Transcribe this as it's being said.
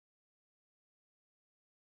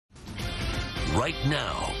right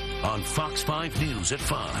now on Fox 5 News at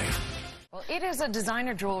 5. Well, it is a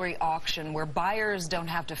designer jewelry auction where buyers don't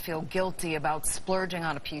have to feel guilty about splurging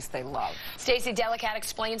on a piece they love. Stacey Delicat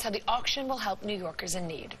explains how the auction will help New Yorkers in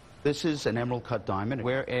need. This is an emerald cut diamond.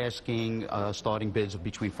 We're asking starting bids of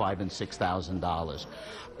between $5,000 and $6,000.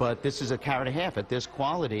 But this is a carat and a half. At this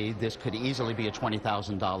quality, this could easily be a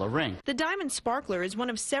 $20,000 ring. The diamond sparkler is one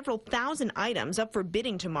of several thousand items up for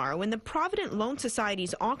bidding tomorrow in the Provident Loan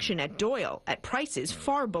Society's auction at Doyle at prices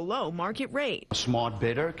far below market rate. A smart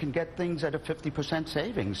bidder can get things at a 50%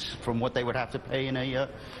 savings from what they would have to pay in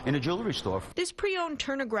a jewelry store. This pre-owned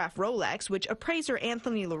Turnograph Rolex, which appraiser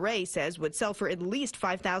Anthony LeRae says would sell for at least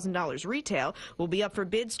 $5,000 retail, will be up for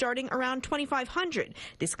bid starting around $2,500.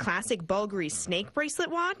 This classic Bulgari snake bracelet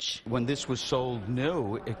watch. When this was sold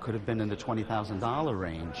new, it could have been in the $20,000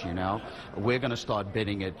 range, you know. We're going to start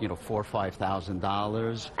bidding at, $4,000 or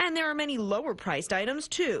 $5,000. And there are many lower priced items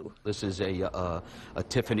too. This is a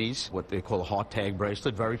Tiffany's, what they call a heart tag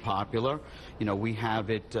bracelet, very popular. We have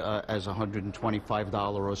it as a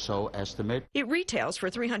 $125 or so estimate. It retails for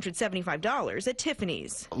 $375 at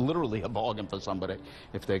Tiffany's. Literally a bargain for somebody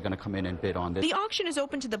if they're going to come in and bid on this. The auction is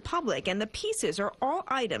open to the public, and the pieces are all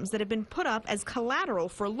items that have been put up as collateral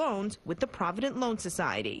for loans with the Provident Loan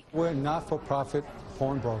Society. We're not-for-profit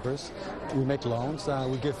pawnbrokers. We make loans.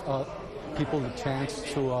 We give people the chance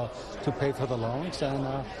to pay for the loans,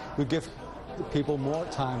 and we give people more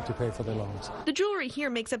time to pay for their loans. The jewelry here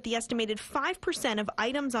makes up the estimated 5% of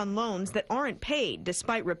items on loans that aren't paid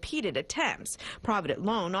despite repeated attempts. Provident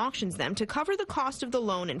Loan auctions them to cover the cost of the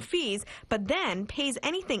loan and fees, but then pays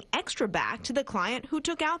anything extra back to the client who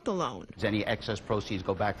took out the loan. Any excess proceeds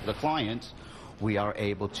go back to the clients. We are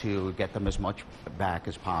able to get them as much back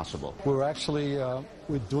as possible. We're actually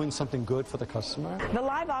we're doing something good for the customer. The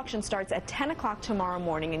live auction starts at 10 o'clock tomorrow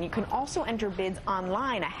morning, and you can also enter bids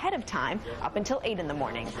online ahead of time up until 8 in the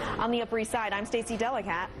morning. On the Upper East Side, I'm Stacey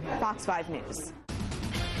Delicat, Fox 5 News.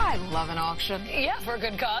 I love an auction. Yeah, for a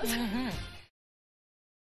good cause.